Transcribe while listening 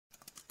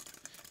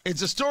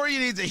It's a story you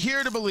need to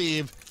hear to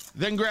believe,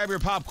 then grab your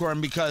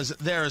popcorn because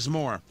there is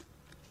more.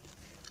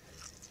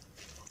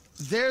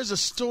 There's a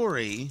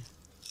story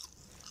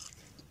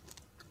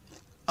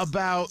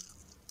about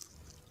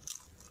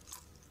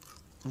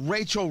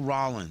Rachel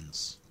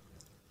Rollins.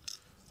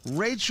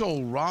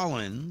 Rachel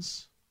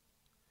Rollins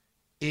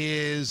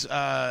is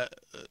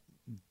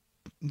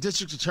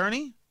district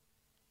attorney?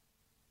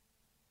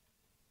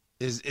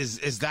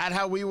 Is that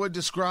how we would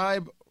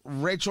describe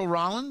Rachel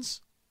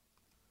Rollins?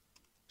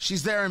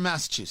 She's there in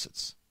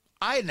Massachusetts.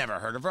 I had never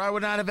heard of her. I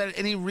would not have had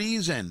any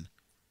reason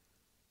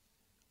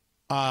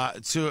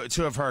to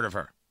have heard of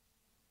her.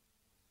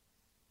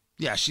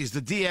 Yeah, she's the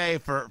DA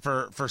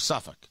for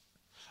Suffolk.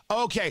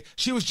 Okay,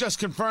 she was just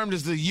confirmed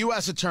as the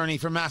U.S. attorney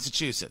for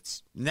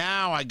Massachusetts.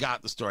 Now I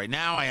got the story.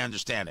 Now I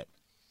understand it.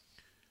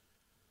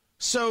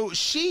 So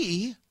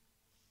she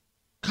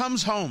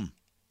comes home,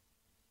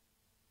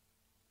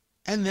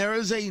 and there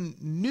is a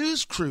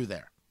news crew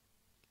there.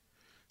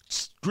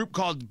 It's a group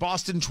called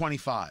Boston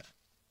 25.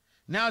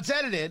 Now, it's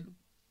edited,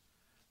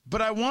 but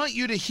I want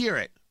you to hear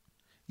it.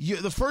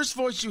 The first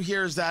voice you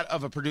hear is that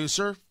of a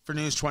producer for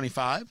News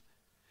 25,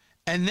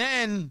 and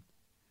then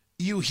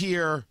you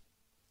hear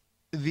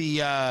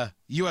the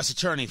U.S.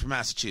 attorney for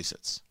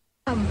Massachusetts.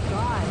 Oh,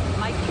 God.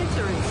 My kids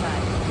are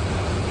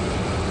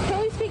inside.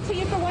 Can we speak to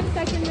you for 1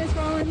 second, Ms.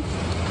 Rollins?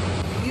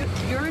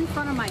 You're in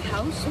front of my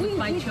house with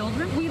my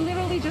children? We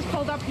literally just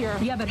pulled up here.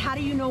 Yeah, but how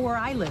do you know where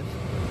I live?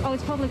 Oh,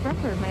 it's public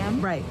record,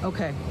 ma'am. Right,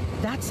 okay.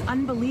 That's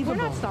unbelievable.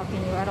 We're not stalking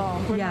you at all.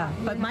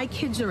 But my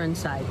kids are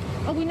inside.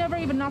 Oh, we never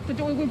even knocked the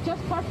door. We were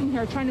just parking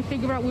here trying to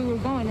figure out where we were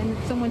going, and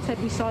someone said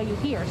we saw you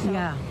here. So.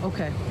 Yeah,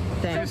 okay.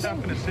 Thanks. There's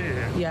nothing to see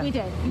here. Yeah. We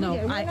did. No, we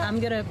did.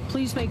 I'm going to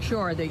please make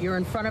sure that you're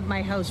in front of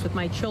my house with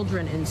my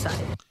children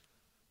inside.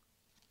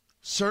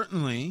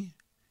 Certainly,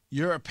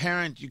 you're a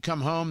parent, you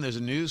come home, there's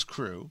a news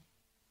crew.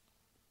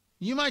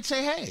 You might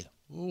say, hey,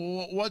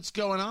 what's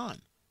going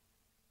on?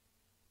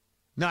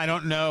 Now, I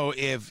don't know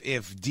if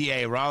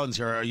DA Rollins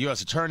here or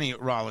U.S. Attorney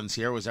Rollins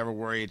here was ever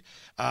worried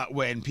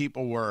when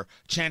people were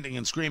chanting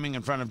and screaming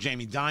in front of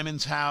Jamie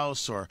Dimon's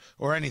house or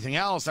anything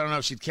else. I don't know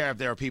if she'd care if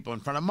there were people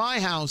in front of my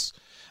house,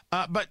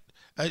 but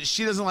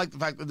she doesn't like the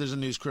fact that there's a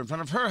news crew in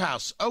front of her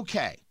house.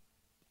 Okay.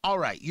 All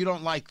right. You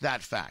don't like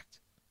that fact.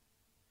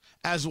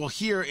 As we'll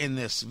hear in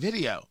this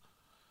video,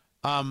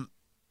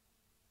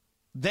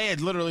 they had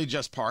literally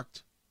just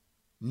parked.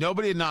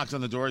 Nobody had knocked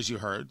on the door, as you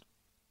heard.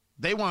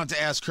 They wanted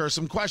to ask her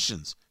some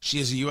questions. She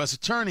is a U.S.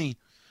 attorney.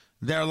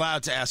 They're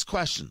allowed to ask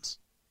questions.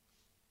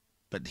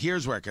 But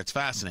here's where it gets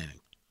fascinating.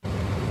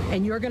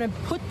 And you're going to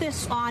put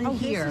this on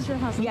here. This is your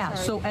house. Yeah,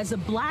 sorry. so as a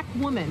black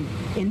woman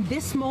in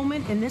this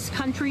moment, in this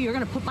country, you're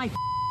going to put my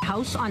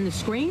house on the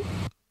screen?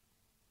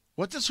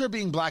 What does her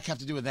being black have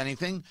to do with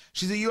anything?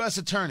 She's a U.S.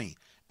 attorney.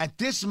 At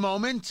this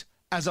moment,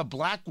 as a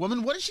black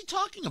woman, what is she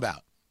talking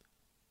about?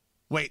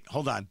 Wait,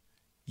 hold on.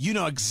 You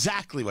know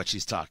exactly what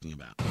she's talking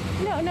about.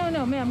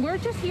 No, ma'am. We're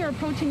just here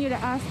approaching you to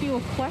ask you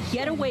a question.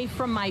 Get away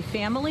from my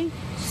family.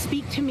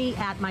 Speak to me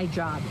at my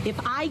job. If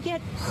I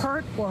get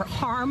hurt or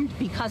harmed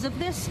because of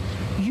this,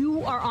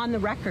 you are on the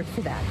record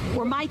for that.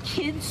 Or my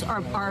kids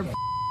are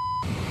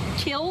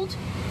killed.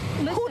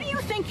 Listen. Who do you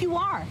think you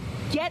are?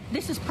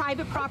 This is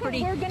private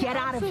property. Okay, get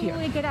out of here.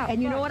 get out.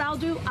 And you know what I'll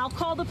do? I'll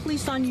call the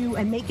police on you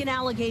and make an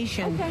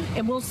allegation,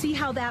 and we'll see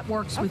how that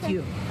works with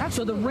you. Absolutely.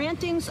 So the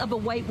rantings of a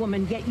white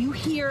woman get you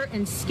here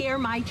and scare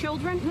my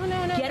children? No.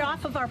 Get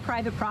off of our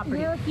private property.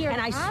 We're here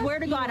And I to swear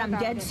to ask God, you I'm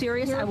about dead it.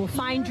 serious. We're I will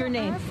find here your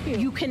to name. ask you.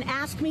 You can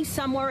ask me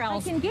somewhere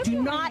else. can give Do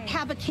you my not name.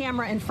 have a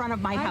camera in front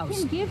of my house. I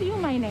can give you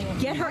my name.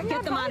 Get I'm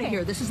not them out of hiding.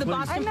 here. This is the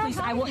Boston I'm not Police.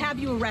 I will hiding. have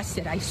you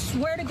arrested. I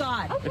swear to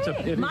God.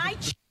 Okay.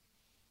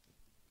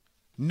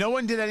 No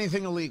one did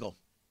anything illegal.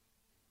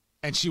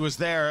 And she was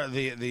there,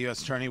 the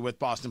U.S. attorney, with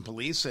Boston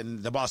police,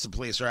 and the Boston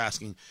police are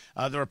asking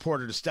the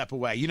reporter to step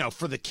away,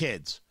 for the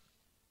kids.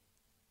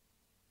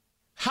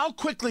 How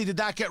quickly did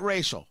that get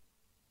racial?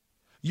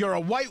 You're a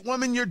white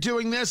woman, you're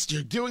doing this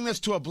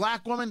to a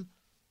black woman?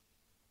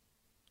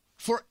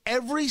 For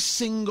every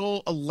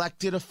single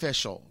elected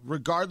official,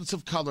 regardless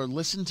of color,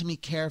 listen to me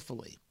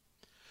carefully.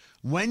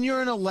 When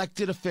you're an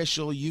elected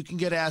official, you can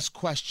get asked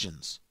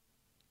questions.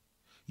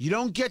 You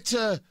don't get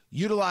to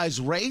utilize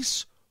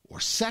race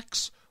or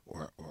sex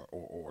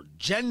or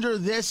gender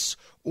this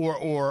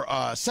or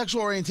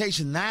sexual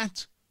orientation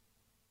that.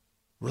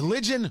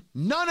 Religion,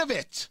 none of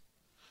it.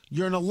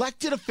 You're an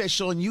elected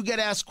official and you get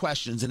asked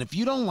questions, and if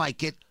you don't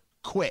like it,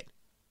 quit.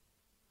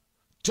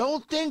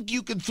 Don't think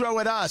you can throw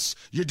at us.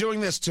 You're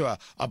doing this to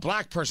a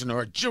black person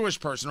or a Jewish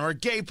person or a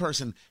gay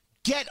person.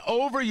 Get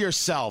over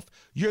yourself.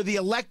 You're the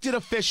elected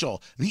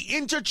official, the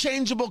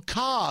interchangeable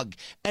cog.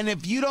 And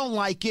if you don't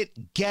like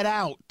it, get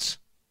out.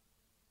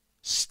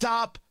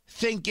 Stop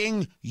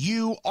thinking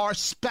you are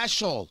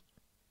special.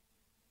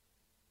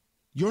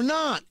 You're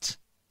not.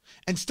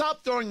 And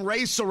stop throwing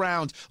race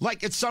around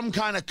like it's some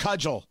kind of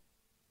cudgel.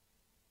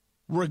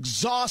 We're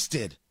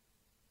exhausted.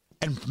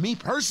 And me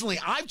personally,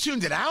 I've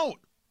tuned it out.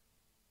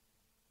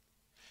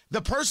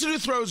 The person who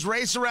throws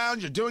race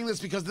around, you're doing this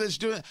because of this,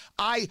 doing it,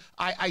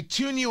 I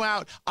tune you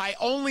out. I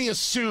only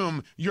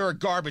assume you're a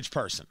garbage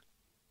person.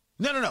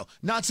 No,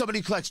 not somebody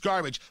who collects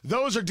garbage.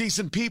 Those are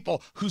decent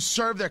people who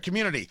serve their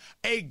community.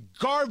 A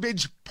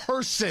garbage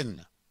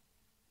person.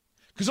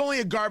 Because only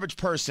a garbage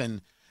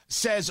person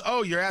says,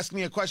 oh, you're asking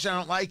me a question I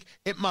don't like.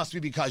 It must be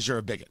because you're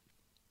a bigot.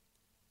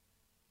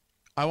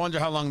 I wonder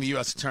how long the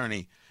U.S.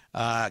 attorney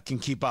can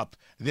keep up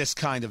this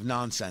kind of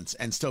nonsense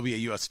and still be a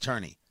U.S.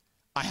 attorney.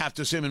 I have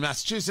to assume in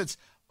Massachusetts,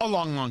 a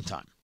long, long time.